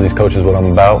 show these coaches what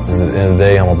I'm about. And at the end of the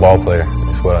day, I'm a ball player.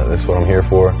 That's what I'm here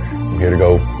for. I'm here to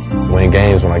go win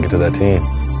games when I get to that team.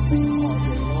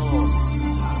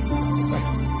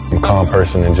 I'm a calm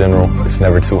person in general. It's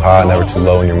never too high, never too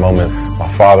low in your moment. My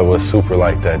father was super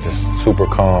like that, just super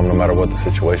calm no matter what the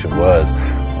situation was.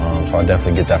 So I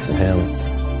definitely get that from him.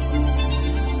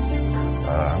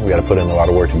 We got to put in a lot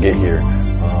of work to get here.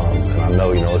 And I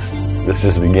know, this is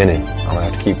just the beginning. I'm going to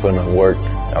have to keep putting in work.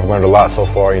 I've learned a lot so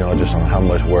far, just on how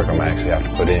much work I'm going to actually have to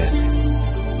put in.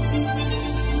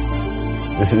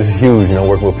 This is huge,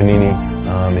 working with Panini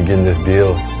and getting this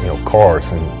deal,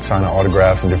 cards and signing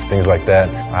autographs and different things like that.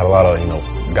 I had a lot of,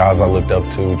 guys I looked up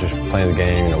to just playing the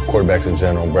game, quarterbacks in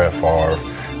general, Brett Favre,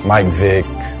 Mike Vick,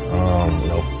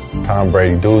 Tom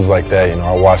Brady, dudes like that.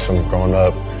 I watched them growing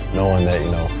up knowing that,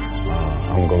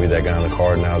 I'm going to be that guy on the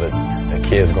card now that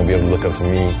kids are going to be able to look up to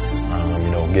me,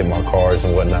 get my cards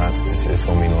and whatnot. It's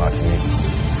going to mean a lot to me.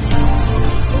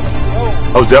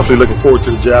 I was definitely looking forward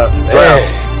to the draft.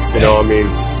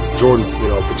 Jordan,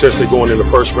 potentially going in the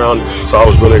first round. So I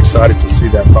was really excited to see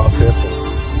that process and,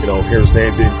 hear his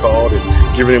name being called and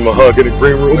giving him a hug in the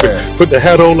green room and put the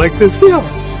hat on like this. Yeah.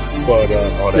 But,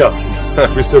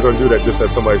 we're still going to do that just at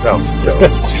somebody's house.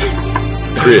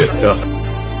 Crib. Yeah.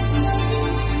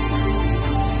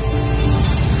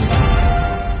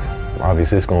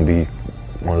 Obviously, it's going to be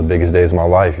one of the biggest days of my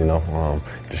life,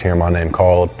 just hearing my name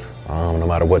called, no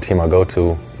matter what team I go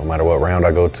to, no matter what round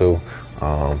I go to.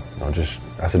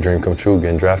 That's a dream come true,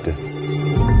 getting drafted.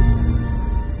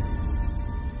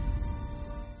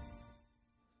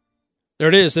 There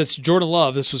it is. That's Jordan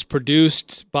Love. This was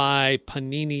produced by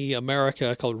Panini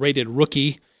America, called Rated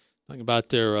Rookie. Talking about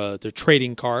their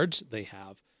trading cards they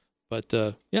have. But,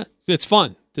 it's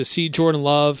fun to see Jordan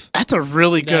Love. That's a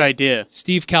really good idea.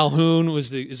 Steve Calhoun is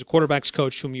the quarterback's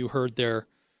coach whom you heard there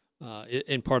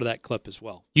in part of that clip as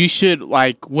well. You should,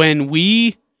 when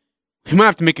we might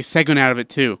have to make a segment out of it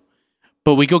too,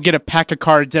 but we go get a pack of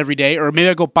cards every day, or maybe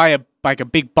I go buy a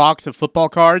big box of football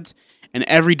cards, and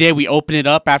every day we open it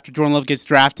up after Jordan Love gets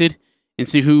drafted and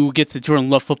see who gets the Jordan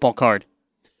Love football card.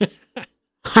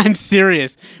 I'm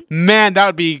serious. Man, that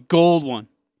would be a gold one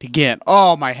to get.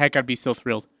 Oh, my heck, I'd be so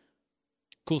thrilled.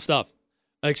 Cool stuff.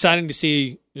 Exciting to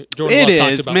see Jordan Love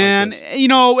talked about. Man.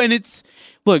 Like and it's,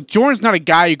 look, Jordan's not a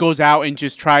guy who goes out and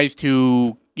just tries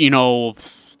to,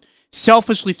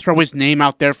 selfishly throw his name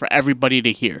out there for everybody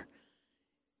to hear.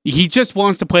 He just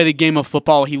wants to play the game of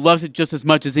football. He loves it just as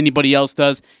much as anybody else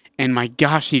does. And my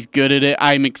gosh, he's good at it.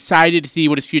 I'm excited to see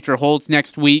what his future holds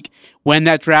next week when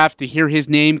that draft, to hear his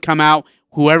name come out,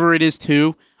 whoever it is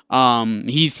too.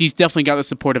 He's definitely got the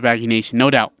support of Aggie Nation,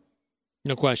 no doubt.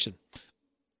 No question.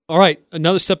 All right,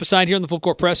 another step aside here on the Full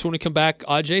Court Press. When we come back,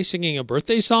 Ajay singing a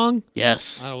birthday song.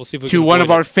 Yes. We'll see if we to can one of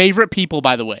it. Our favorite people,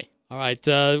 by the way. All right,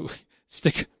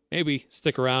 stick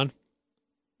around.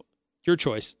 Your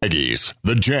choice. Aggies,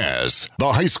 the Jazz,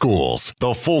 the high schools,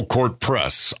 the Full Court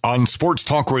Press on Sports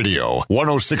Talk Radio,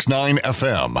 106.9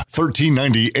 FM,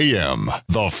 1390 AM.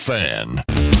 The Fan.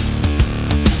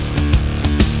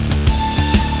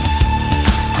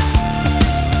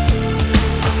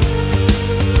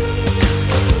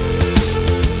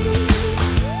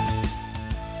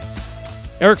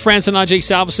 Eric Frandsen Ajay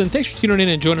Salvesen, thanks for tuning in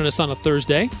and joining us on a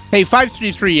Thursday. Hey,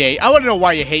 5338, I want to know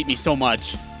why you hate me so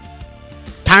much.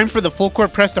 Time for the full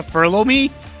court press to furlough me?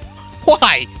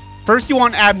 Why? First you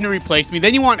want Abner to replace me,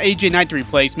 then you want AJ Knight to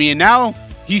replace me, and now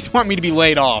you just want me to be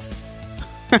laid off.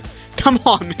 Come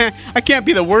on, man. I can't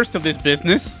be the worst of this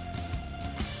business.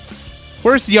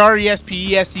 Where's the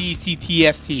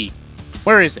RESPESECTST?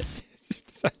 Where is it?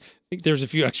 I think there's a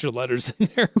few extra letters in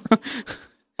there.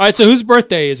 All right, so whose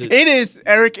birthday is it? It is,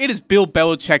 Eric, it is Bill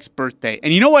Belichick's birthday.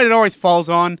 And you know what it always falls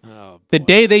on? Oh, the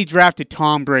day they drafted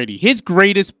Tom Brady. His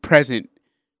greatest present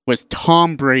was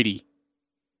Tom Brady.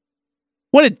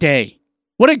 What a day.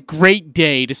 What a great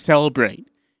day to celebrate.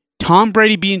 Tom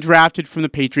Brady being drafted from the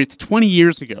Patriots 20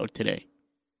 years ago today.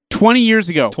 20 years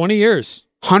ago. 20 years.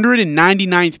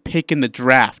 199th pick in the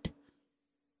draft.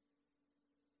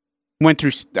 Went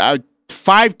through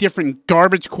 5 different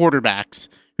garbage quarterbacks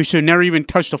who should have never even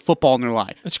touched a football in their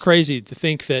life. It's crazy to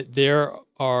think that there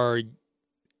are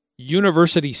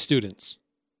university students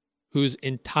whose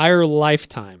entire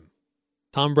lifetime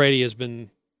Tom Brady has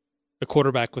been a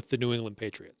quarterback with the New England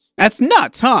Patriots. That's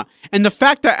nuts, huh? And the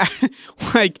fact that,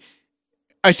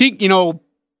 I think,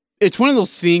 it's one of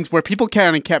those things where people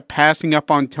kind of kept passing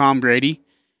up on Tom Brady.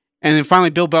 And then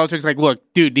finally Bill Belichick's like, look,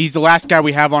 dude, he's the last guy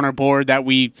we have on our board that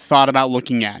we thought about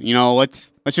looking at.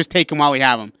 Let's just take him while we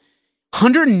have him.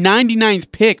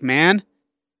 199th pick, man.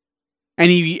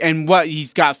 And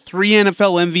he's got 3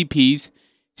 NFL MVPs,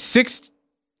 6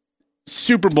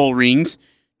 Super Bowl rings,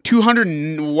 200,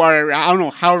 I don't know,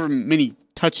 however many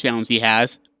touchdowns he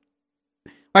has.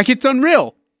 Like, it's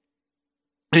unreal.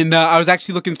 And I was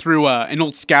actually looking through an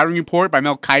old scouting report by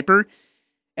Mel Kiper,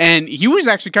 and he was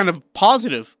actually kind of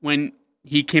positive when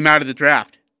he came out of the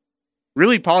draft.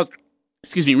 Really positive.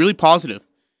 Really positive.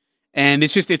 And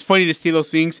it's funny to see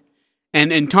those things.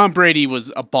 And Tom Brady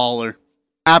was a baller.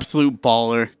 Absolute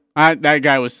baller. That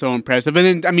guy was so impressive.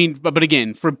 And then, but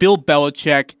again, for Bill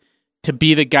Belichick to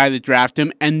be the guy that drafted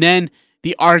him, and then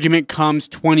the argument comes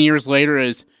 20 years later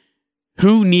is,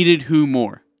 who needed who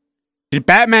more? Did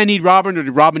Batman need Robin, or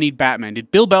did Robin need Batman?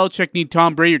 Did Bill Belichick need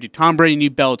Tom Brady, or did Tom Brady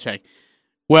need Belichick?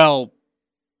 Well,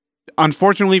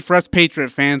 unfortunately for us Patriot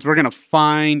fans, we're going to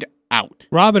find out.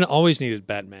 Robin always needed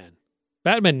Batman.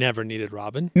 Batman never needed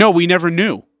Robin. No, we never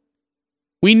knew.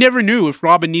 We never knew if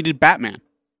Robin needed Batman.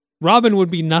 Robin would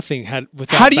be nothing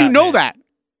without How do you Batman. know that?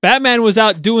 Batman was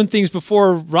out doing things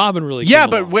before Robin really came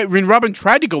but along. when Robin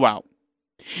tried to go out.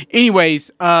 Anyways,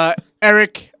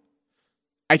 Eric,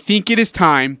 I think it is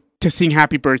time to sing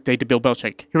happy birthday to Bill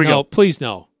Belichick. Here we go. No, please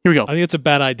no. Here we go. I think it's a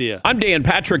bad idea. I'm Dan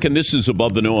Patrick, and this is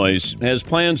Above the Noise. As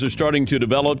plans are starting to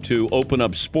develop to open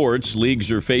up sports,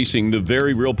 leagues are facing the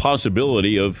very real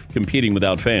possibility of competing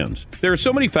without fans. There are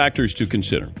so many factors to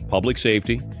consider. Public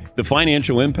safety, the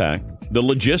financial impact, the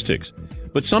logistics.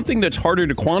 But something that's harder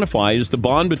to quantify is the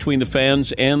bond between the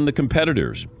fans and the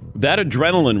competitors. That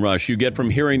adrenaline rush you get from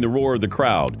hearing the roar of the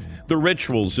crowd, the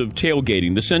rituals of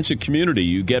tailgating, the sense of community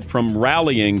you get from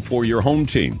rallying for your home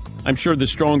team. I'm sure the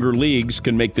stronger leagues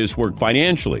can make this work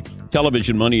financially.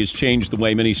 Television money has changed the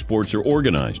way many sports are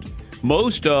organized.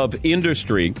 Most of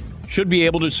industry should be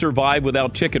able to survive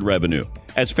without ticket revenue.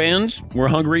 As fans, we're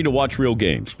hungry to watch real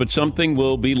games, but something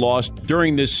will be lost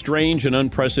during this strange and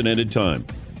unprecedented time.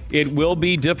 It will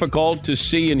be difficult to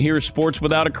see and hear sports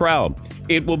without a crowd.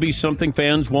 It will be something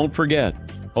fans won't forget.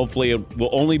 Hopefully it will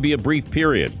only be a brief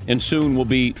period, and soon we'll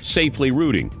be safely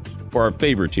rooting for our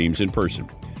favorite teams in person.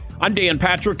 I'm Dan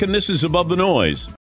Patrick, and this is Above the Noise.